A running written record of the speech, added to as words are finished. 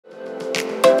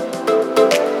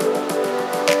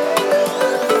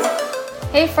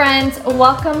Hey friends,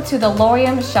 welcome to the Lori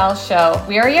and Michelle Show.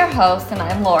 We are your hosts and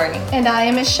I'm Lori. And I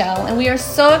am Michelle, and we are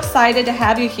so excited to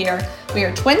have you here. We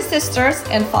are twin sisters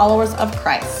and followers of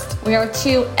Christ. We are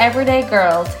two everyday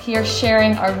girls here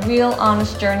sharing our real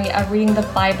honest journey of reading the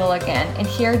Bible again and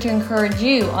here to encourage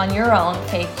you on your own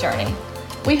faith journey.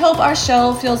 We hope our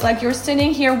show feels like you're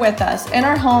sitting here with us in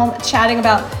our home chatting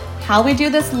about how we do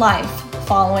this life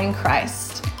following Christ.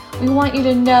 We want you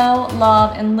to know,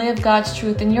 love, and live God's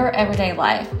truth in your everyday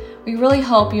life. We really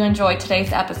hope you enjoyed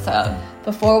today's episode.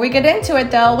 Before we get into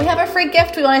it though, we have a free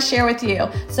gift we want to share with you.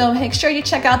 So make sure you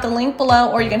check out the link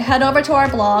below, or you can head over to our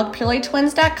blog,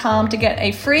 purelytwins.com, to get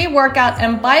a free workout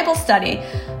and Bible study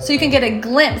so you can get a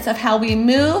glimpse of how we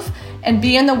move and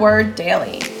be in the Word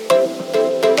daily.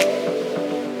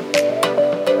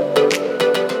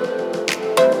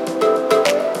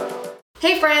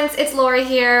 Hey friends, it's Lori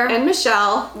here. And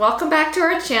Michelle. Welcome back to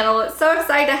our channel. It's so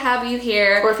excited to have you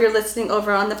here. Or if you're listening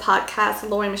over on the podcast,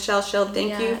 Lori and Michelle Show,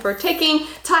 thank you Yes. for taking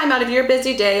time out of your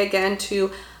busy day again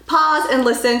to pause and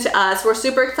listen to us. We're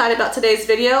super excited about today's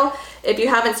video. If you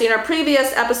haven't seen our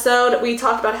previous episode, we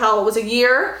talked about how it was a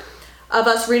year of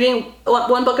us reading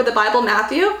one book of the Bible,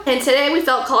 Matthew. And today we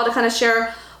felt called to kind of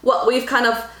share what we've kind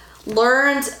of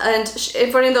learned, and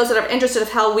for any of those that are interested of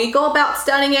how we go about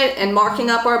studying it and marking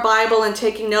up our Bible and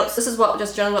taking notes. This is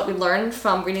just generally what we learned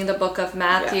from reading the book of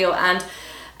Matthew. And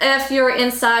if you're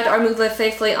inside our Move Live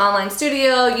Faithfully online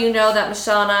studio, you know that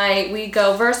Michelle and I, we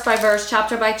go verse by verse,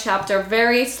 chapter by chapter,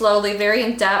 very slowly, very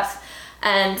in depth.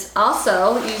 And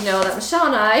also, you know that Michelle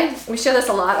and I, we share this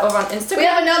a lot over on Instagram. We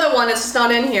have another one, it's just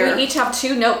not in here. We each have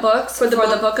two notebooks for the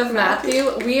book of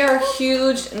Matthew. We are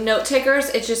huge note takers.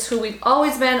 It's just who we've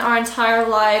always been our entire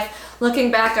life,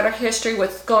 looking back at our history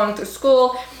with going through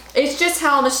school. It's just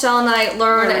how Michelle and I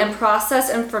learn and process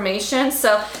information.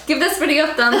 So give this video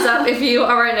a thumbs up if you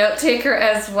are a note taker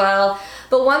as well.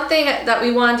 But one thing that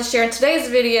we wanted to share in today's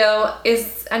video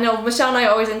is, I know Michelle and I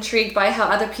are always intrigued by how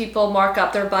other people mark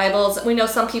up their Bibles. We know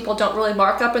some people don't really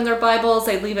mark up in their Bibles.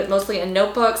 They leave it mostly in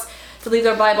notebooks to leave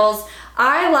their Bibles.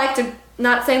 I like to,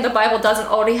 not saying the Bible doesn't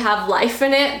already have life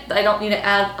in it. I don't need to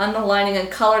add underlining and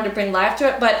color to bring life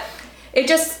to it, but it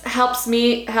just helps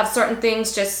me have certain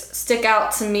things just stick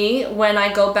out to me when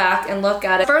I go back and look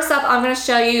at it. First up, I'm going to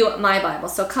show you my Bible.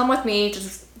 So come with me to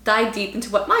just dive deep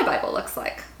into what my Bible looks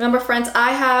like. Remember friends,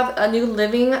 I have a New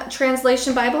Living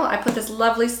Translation Bible. I put this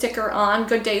lovely sticker on,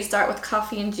 Good Days Start with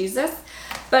Coffee and Jesus.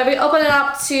 But we open it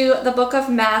up to the book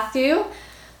of Matthew.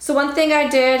 So one thing I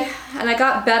did, and I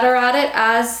got better at it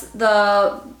as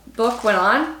the book went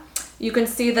on, you can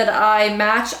see that I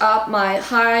match up my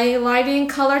highlighting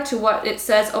color to what it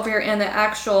says over here in the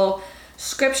actual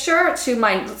scripture to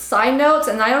my side notes,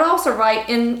 and I would also write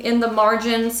in the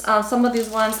margins. Some of these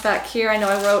ones back here, I know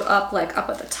I wrote up like up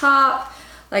at the top,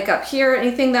 like up here,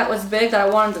 anything that was big that I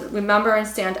wanted to remember and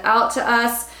stand out to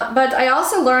us. But I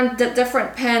also learned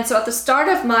different pens. So at the start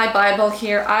of my Bible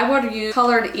here, I would use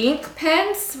colored ink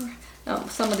pens. No,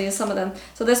 some of them.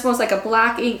 So this one's like a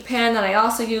black ink pen, and I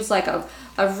also use like a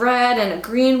red and a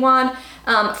green one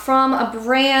from a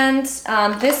brand.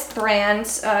 This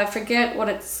brand, I forget what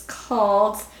it's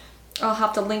called. I'll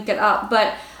have to link it up,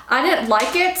 but I didn't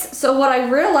like it. So what I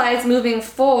realized moving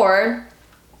forward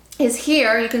is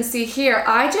here, you can see here,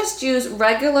 I just use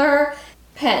regular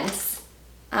pens.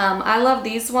 I love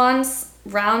these ones.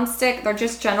 Round stick, they're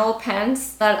just general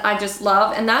pens that I just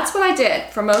love, and that's what I did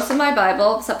for most of my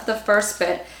Bible except for the first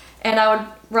bit. And I would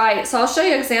write, so I'll show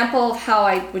you an example of how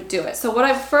I would do it. So what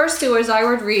I first do is I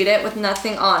would read it with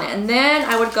nothing on it, and then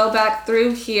I would go back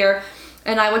through here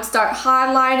and I would start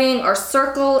highlighting or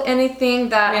circle anything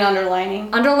that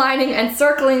underlining and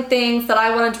circling things that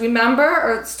I wanted to remember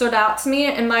or stood out to me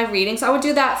in my reading. So I would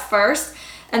do that first,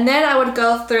 and then I would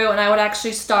go through and I would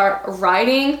actually start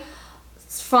writing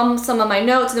from some of my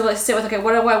notes, and then I sit with, okay,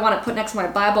 what do I want to put next to my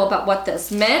Bible about what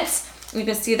this meant? You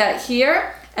can see that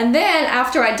here. And then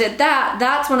after I did that,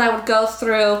 that's when I would go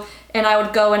through and I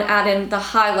would go and add in the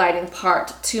highlighting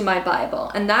part to my Bible.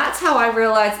 And that's how I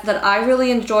realized that I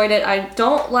really enjoyed it. I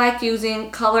don't like using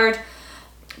colored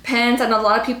pens. I know a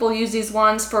lot of people use these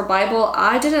ones for Bible.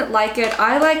 I didn't like it.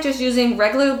 I like just using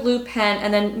regular blue pen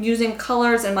and then using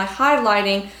colors and my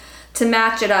highlighting to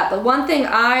match it up. But one thing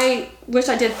I wish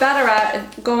I did better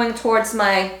at, going towards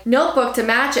my notebook to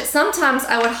match it, sometimes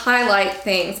I would highlight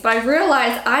things, but I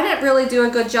realized I didn't really do a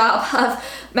good job of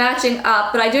matching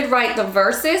up. But I did write the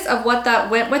verses of what that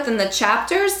went with in the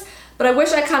chapters, but I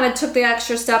wish I kind of took the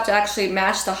extra step to actually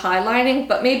match the highlighting.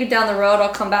 But maybe down the road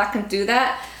I'll come back and do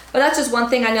that. But that's just one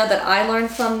thing I know that I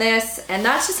learned from this, and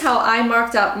that's just how I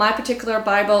marked up my particular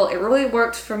Bible. It really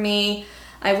worked for me.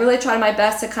 I really tried my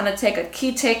best to kind of take a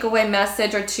key takeaway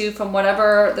message or two from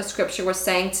whatever the scripture was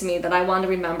saying to me that I wanted to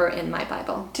remember in my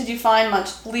Bible. Did you find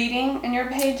much bleeding in your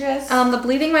pages? The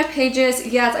bleeding my pages,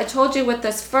 yes, I told you with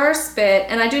this first bit,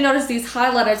 and I do notice these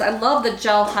highlighters. I love the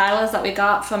gel highlighters that we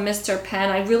got from Mr. Pen.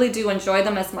 I really do enjoy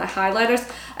them as my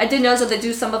highlighters. I did notice that they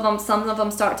do some of them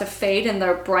start to fade in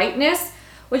their brightness,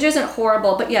 which isn't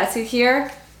horrible. But yeah, see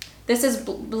here, this is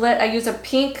bled. I use a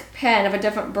pink pen of a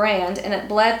different brand, and it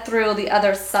bled through the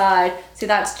other side. See,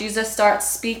 that's Jesus starts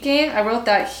speaking. I wrote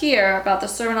that here about the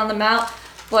Sermon on the Mount,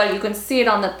 but you can see it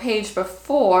on the page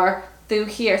before through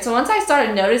here. So once I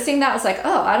started noticing that, I was like,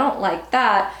 oh, I don't like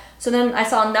that. So then I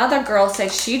saw another girl say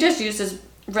she just uses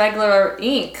regular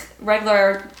ink,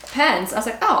 regular pens. I was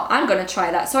like, oh, I'm going to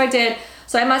try that. So I did.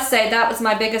 So I must say that was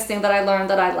my biggest thing that I learned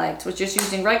that I liked, was just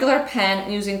using regular pen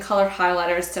and using color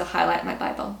highlighters to highlight my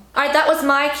Bible. All right, that was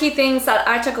my key things that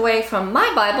I took away from my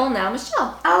Bible. Now,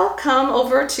 Michelle. I'll come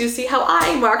over to see how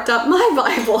I marked up my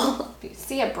Bible. If you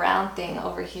see a brown thing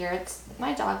over here, it's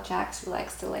my dog Jax who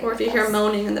likes to lay. Or if you hear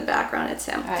moaning in the background, it's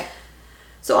him. All right.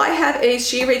 So I have a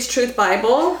She Reads Truth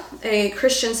Bible, a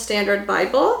Christian Standard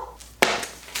Bible.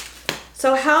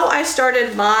 So how I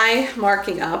started my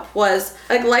marking up was,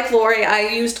 like Lori, I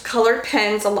used colored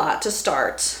pens a lot to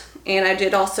start. And I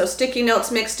did also sticky notes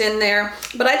mixed in there.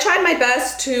 But I tried my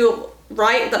best to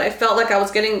write that I felt like I was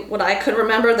getting what I could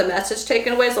remember, the message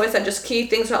taken away. So I said just key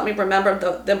things to help me remember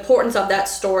the importance of that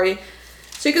story.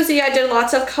 So you can see I did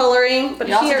lots of coloring, but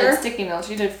you also here did sticky notes.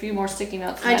 You did a few more sticky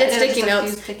notes. I did sticky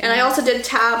notes, and I also did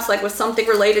tabs like with something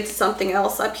related to something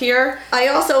else up here. I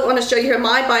also want to show you here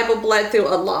my Bible bled through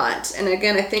a lot, and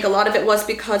again I think a lot of it was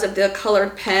because of the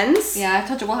colored pens. Yeah, I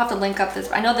told you we'll have to link up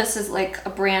this. I know this is like a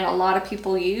brand a lot of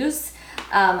people use,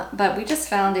 but we just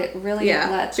found it really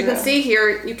bled through. You can see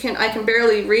here, I can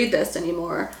barely read this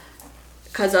anymore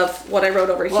because of what I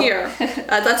wrote over here.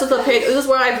 That's what the page. This is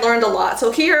where I've learned a lot.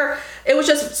 So here, it was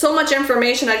just so much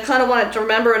information. I kind of wanted to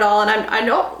remember it all. And I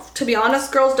know, to be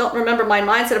honest, girls don't remember my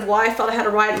mindset of why I felt I had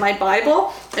to write my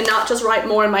Bible and not just write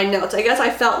more in my notes. I guess I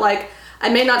felt like I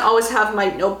may not always have my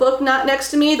notebook not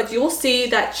next to me, but you will see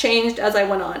that changed as I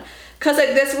went on. Because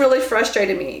this really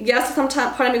frustrated me. Yes,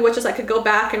 sometimes part of me wishes I could go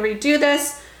back and redo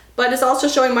this, but it's also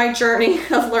showing my journey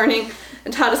of learning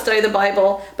and how to study the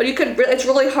Bible. But it's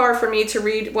really hard for me to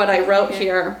read what I wrote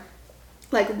here.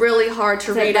 Like really hard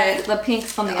to read it. The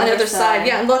pink's from the other side.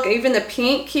 Yeah, and look, even the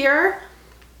pink here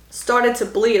started to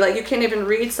bleed. Like you can't even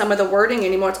read some of the wording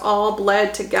anymore. It's all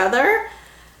bled together.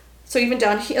 So even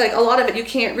down here, like a lot of it you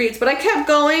can't read. But I kept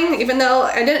going, even though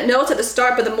I didn't notice at the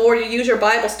start, but the more you use your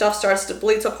Bible, stuff starts to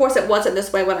bleed. So of course it wasn't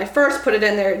this way when I first put it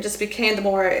in there. It just became the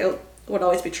more it would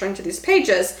always be turned to these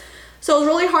pages. So it was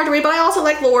really hard to read, but I also,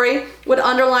 like Lori, would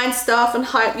underline stuff and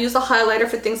use the highlighter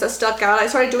for things that stuck out. I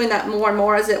started doing that more and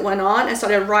more as it went on and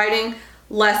started writing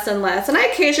less and less. And I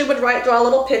occasionally would draw a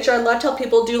little picture. I loved how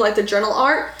people do like the journal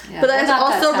art, but then I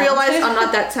also realized I'm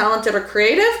not that talented or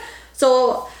creative.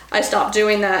 So I stopped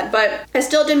doing that, but I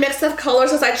still did mix of colors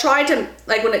because I tried to,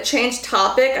 like when it changed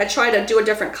topic, I tried to do a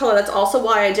different color. That's also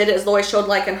why I did it, as Lori showed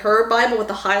like in her Bible with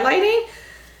the highlighting.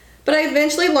 But I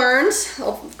eventually learned,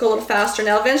 I'll go a little faster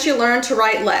now, eventually learned to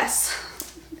write less.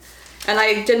 And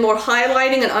I did more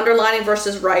highlighting and underlining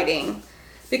versus writing.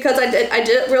 Because I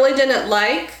really didn't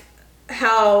like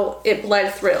how it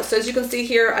bled through. So as you can see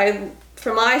here,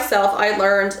 for myself, I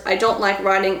learned I don't like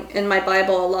writing in my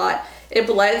Bible a lot. It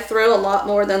bled through a lot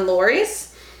more than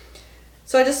Lori's.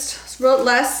 So I just wrote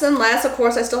less and less. Of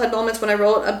course, I still had moments when I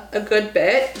wrote a good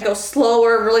bit. Go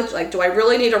slower, really, like, do I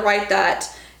really need to write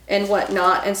that and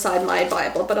whatnot inside my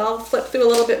Bible? But I'll flip through a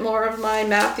little bit more of my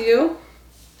Matthew.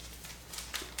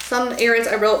 Some areas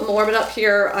I wrote more, but up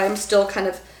here I'm still kind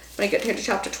of, when I get here to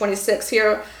chapter 26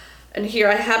 here, and here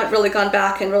I haven't really gone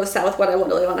back and really sat with what I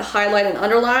really want to highlight and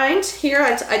underlined. Here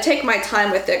I take my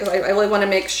time with it because I really want to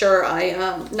make sure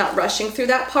I'm not rushing through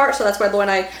that part. So that's why Laura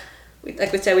and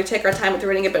like we said, we take our time with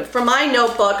reading it. But for my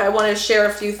notebook, I wanted to share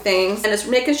a few things. And it's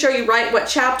making sure you write what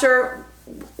chapter.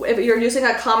 If you're using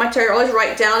a commentary, always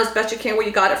write down as best you can where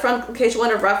you got it from in case you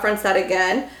want to reference that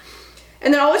again.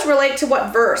 And then always relate to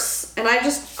what verse. And I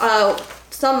just,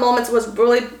 some moments was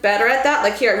really better at that.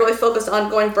 Like here, I really focused on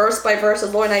going verse by verse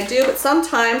as Laura and I do. But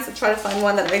sometimes I try to find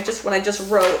one that when I just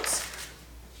wrote.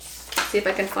 See if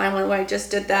I can find one where I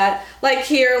just did that. Like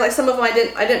here, like some of them I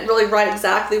didn't really write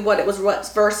exactly what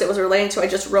verse it was relating to. I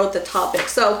just wrote the topic.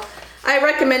 So I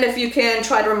recommend, if you can,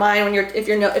 try to remind if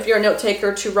you're a note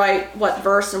taker, to write what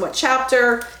verse and what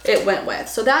chapter it went with.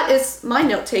 So that is my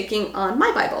note taking on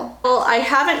my Bible. Well, I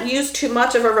haven't used too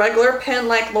much of a regular pen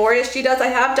like Lori as she does. I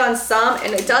have done some,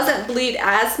 and it doesn't bleed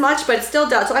as much, but it still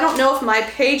does. So I don't know if my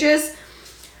pages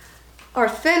are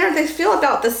thinner. They feel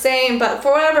about the same, but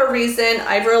for whatever reason,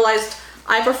 I've realized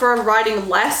I prefer writing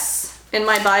less in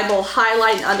my Bible,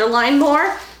 highlight and underline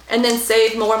more, and then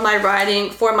save more of my writing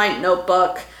for my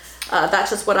notebook. That's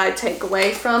just what I take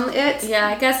away from it. Yeah,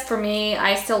 I guess for me,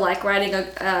 I still like writing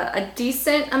a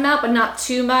decent amount, but not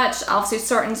too much. Obviously,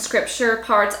 certain scripture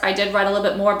parts, I did write a little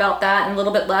bit more about that and a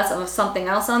little bit less of something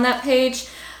else on that page.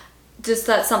 Just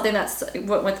that's something that's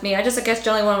with me. I guess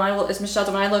generally when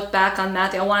I look back on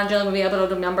Matthew, I want to generally be able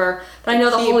to remember that I know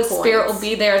the Holy Spirit will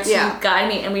be there to guide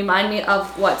me and remind me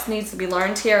of what needs to be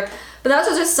learned here. But those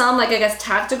are just some,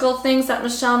 tactical things that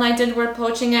Michelle and I did with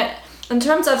approaching it. In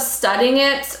terms of studying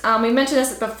it, we mentioned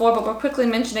this before, but we'll quickly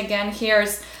mention again here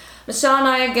is Michelle and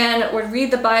I, again, would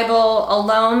read the Bible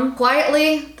alone,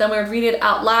 quietly, then we would read it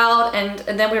out loud, and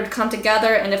then we would come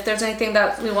together, and if there's anything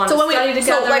that we want to study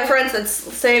together. So, for instance,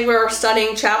 say we're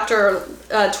studying chapter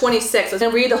 26,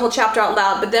 and read the whole chapter out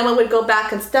loud, but then when we'd go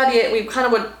back and study it, we kind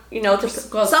of would,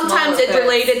 sometimes it's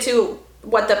related to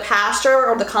what the pastor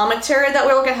or the commentary that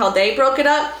we look at, how they broke it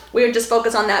up, we would just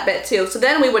focus on that bit too. So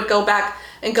then we would go back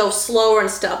and go slower and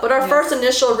stuff. But our first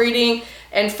initial reading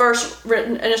and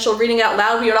initial reading out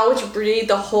loud, we would always read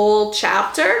the whole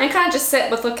chapter. And kind of just sit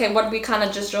with, okay, what we kind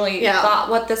of just really thought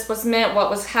what this was meant,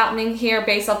 what was happening here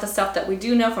based off the stuff that we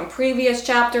do know from previous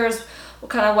chapters,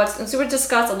 and so we would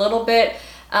discuss a little bit.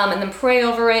 And then pray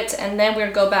over it, and then we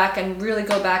would go back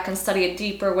and study it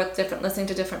deeper with listening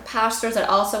to different pastors that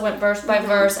also went verse by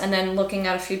verse, and then looking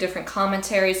at a few different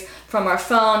commentaries from our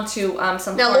phone to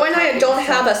some. Now, Lori and I don't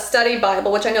have a study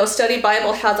Bible, which I know Study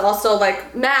Bible has also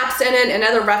maps in it and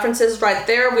other references right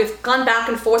there. We've gone back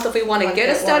and forth if we want to get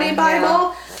a study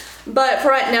Bible. Yeah. But for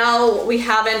right now, we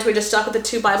haven't. We just stuck with the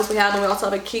two Bibles we have, and we also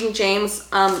have a King James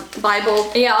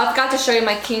Bible. Yeah, I've got to show you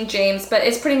my King James, but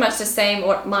it's pretty much the same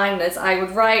what mine is. I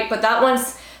would write, but that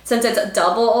one's, since it's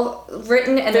double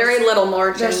written and very little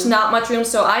margin, there's not much room.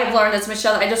 So I've learned, as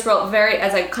Michelle, I just wrote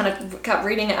as I kind of kept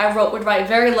reading it, would write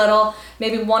very little,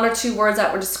 maybe one or two words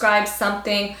that would describe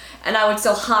something, and I would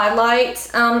still highlight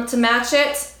to match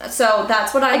it. So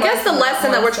that's what I guess the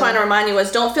lesson that we're trying to remind you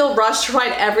is don't feel rushed to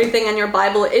write everything in your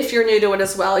Bible if you're new to it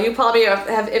as well. You probably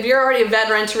have, if you're already a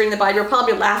veteran to reading the Bible, you're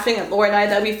probably laughing at Lori and I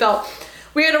that we felt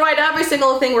we had to write every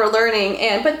single thing we're learning,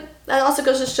 but that also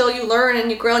goes to show you learn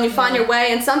and you grow and you find your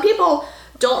way. And some people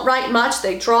don't write much,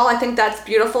 they draw. I think that's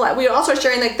beautiful. We are also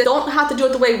sharing they don't have to do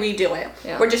it the way we do it.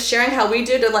 Yeah. We're just sharing how we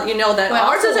do to let you know that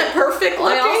ours isn't perfect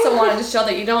looking. I also wanted to show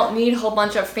that you don't need a whole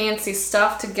bunch of fancy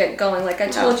stuff to get going. Like I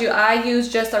told you, I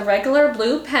use just a regular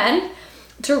blue pen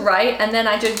to write, and then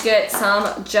I did get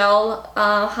some gel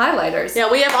highlighters.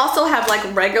 Yeah, we also have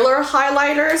regular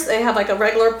highlighters. They have a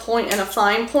regular point and a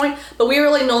fine point, but we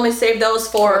really normally save those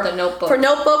for the notebook. For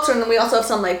notebooks, and then we also have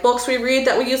some books we read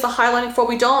that we use the highlighting for.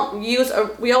 We don't use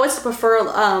we always prefer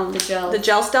the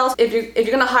gel styles. If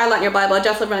you're gonna highlight in your Bible, I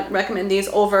definitely recommend these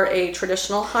over a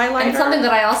traditional highlighter. And something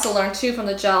that I also learned too from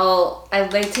the gel,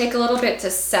 they take a little bit to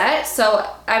set, so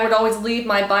I would always leave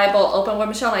my Bible open with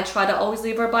Michelle, and I try to always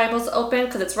leave our Bibles open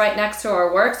because it's right next to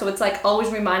our work, so it's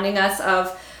always reminding us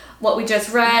of what we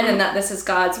just read and that this is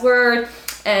God's word,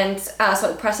 and so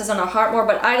it presses on our heart more.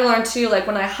 But I learned too,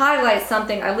 when I highlight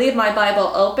something, I leave my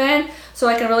Bible open so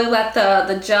I can really let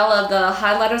the gel of the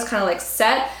highlighters kind of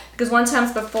set, because one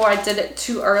time before I did it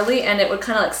too early and it would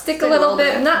kind of stick a little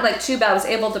bit, not too bad. I was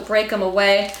able to break them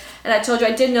away. And I told you,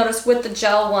 I did notice with the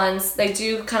gel ones, they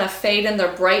do kind of fade in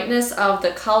their brightness of the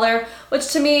color,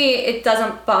 which to me, it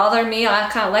doesn't bother me. I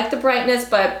kind of like the brightness,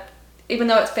 but even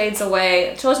though it fades away,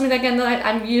 it shows me that, again, that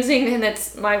I'm using, and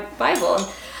it's my Bible. And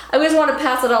I always want to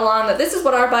pass it along that this is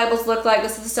what our Bibles look like.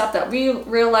 This is the stuff that we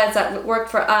realized that worked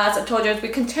for us. I told you, as we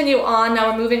continue on, now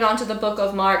we're moving on to the book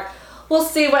of Mark. We'll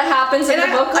see what happens in the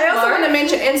book of Mark. I also want to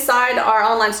mention inside our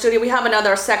online studio, we have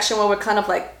another section where we're kind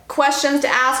of questions to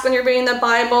ask when you're reading the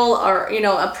Bible, or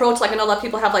approach. I know a lot of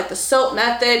people have the SOAP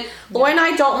method. Lori and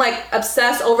I don't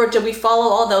obsess over do we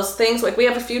follow all those things. We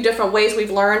have a few different ways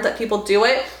we've learned that people do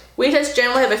it. We just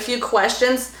generally have a few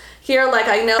questions here.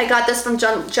 I know I got this from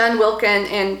Jen Wilkin,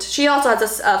 and she also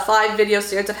has a 5-video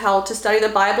series of how to study the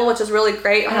Bible, which is really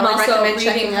great. I'm also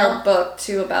reading her book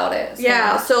too about it.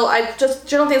 So I just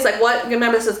general things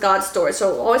remember this is God's story,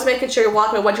 so always making sure you're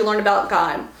walking with what you learned about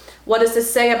God. What does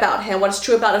this say about him? What's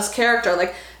true about his character?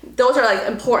 Those are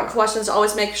important questions to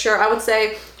always make sure. I would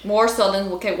say more so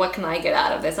than, okay, what can I get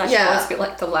out of this? I should always be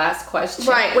the last question.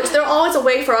 Right, which there's always a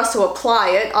way for us to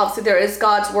apply it. Obviously, there is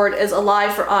God's word is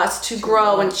alive for us to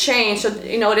grow and change. So,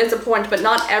 it is important, but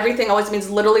not everything always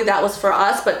means literally that was for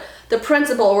us. But the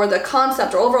principle or the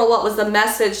concept or overall what was the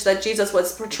message that Jesus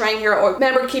was portraying here, or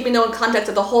remember keeping in context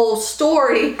of the whole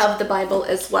story of the Bible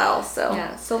as well. So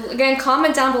yeah. So again,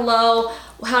 comment down below.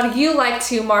 How do you like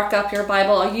to mark up your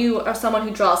Bible? Are you someone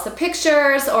who draws the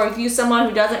pictures, or are you someone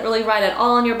who doesn't really write at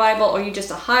all in your Bible, or are you just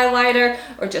a highlighter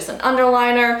or just an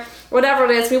underliner? Whatever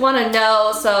it is, we want to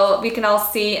know so we can all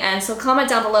see. And so comment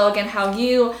down below again how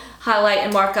you highlight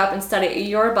and mark up and study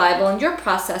your Bible and your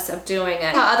process of doing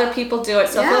it, how other people do it.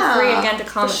 So feel free again to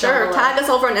comment down below. Tag us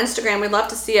over on Instagram. We'd love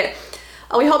to see it.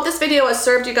 We hope this video has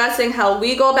served you guys, seeing how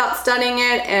we go about studying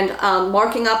it and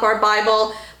marking up our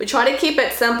Bible. We try to keep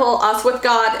it simple, us with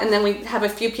God, and then we have a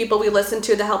few people we listen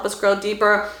to help us grow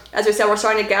deeper. As we said, we're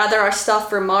starting to gather our stuff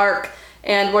for Mark,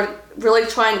 and we're really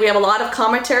trying. We have a lot of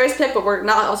commentaries picked, but we're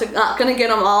not going to get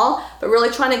them all, but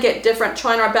really trying to get different,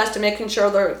 trying our best to making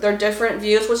sure they're different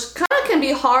views, which kind of can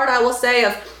be hard, I will say,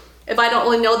 if I don't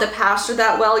really know the pastor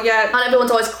that well yet. Not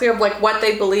everyone's always clear of like what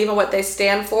they believe and what they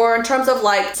stand for in terms of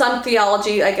like some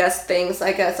theology, I guess, things.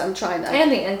 I guess I'm trying to.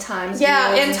 And the end times.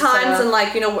 Yeah, end times and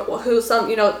like,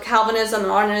 Calvinism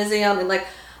and Arminianism and like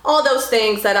all those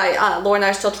things that Laura and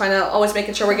I are still trying to always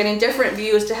making sure we're getting different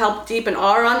views to help deepen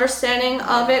our understanding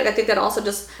of it. I think that also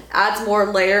just adds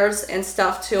more layers and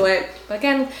stuff to it. But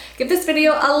again, give this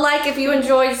video a like if you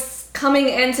enjoyed coming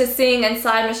into seeing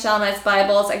inside Michelle and I's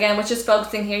Bibles. Again, we're just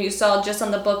focusing here, you saw just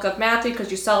on the book of Matthew, because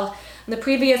you saw in the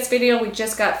previous video, we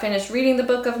just got finished reading the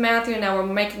book of Matthew, and now we're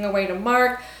making our way to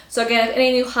Mark. So again, if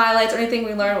any new highlights or anything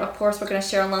we learned, of course, we're going to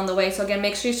share along the way. So again,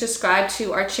 make sure you subscribe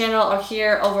to our channel or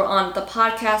here over on the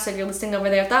podcast if you're listening over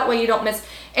there. That way you don't miss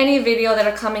any video that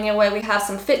are coming your way. We have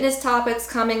some fitness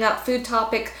topics coming up, food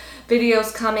topic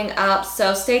videos coming up.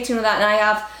 So stay tuned to that. And I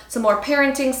have some more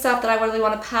parenting stuff that I really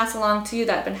want to pass along to you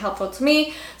that have been helpful to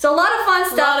me. So a lot of fun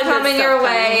stuff coming your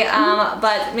way,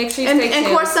 but make sure you stay tuned. And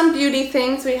of course some beauty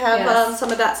things. We have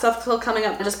some of that stuff still coming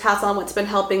up. Just pass on what's been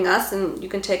helping us, and you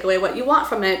can take away what you want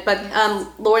from it. But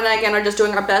Laura and I again are just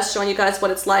doing our best showing you guys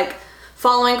what it's like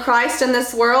following Christ in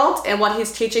this world and what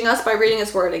he's teaching us by reading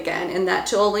his word again, and that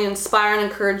to only inspire and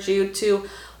encourage you to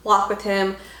walk with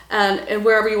him. And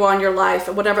wherever you are in your life,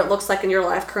 and whatever it looks like in your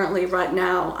life currently right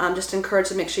now, just encourage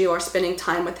to make sure you are spending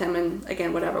time with him, and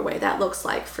again, whatever way that looks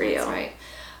like for you. That's right.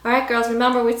 All right, girls,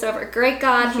 remember we serve a great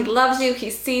God. He loves you, he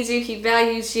sees you, he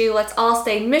values you. Let's all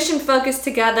stay mission focused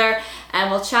together,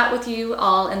 and we'll chat with you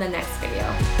all in the next video.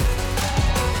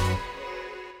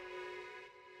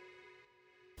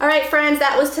 All right, friends,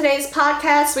 that was today's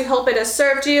podcast. We hope it has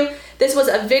served you. This was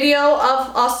a video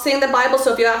of us seeing the Bible,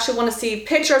 so if you actually want to see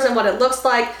pictures and what it looks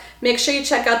like, make sure you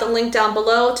check out the link down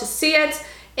below to see it.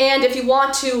 And if you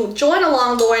want to join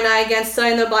along Laura and I again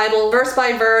studying the Bible verse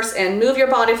by verse and move your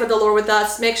body for the Lord with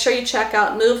us, make sure you check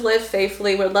out Move Live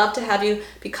Faithfully. We'd love to have you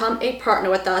become a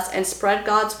partner with us and spread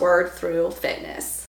God's word through fitness.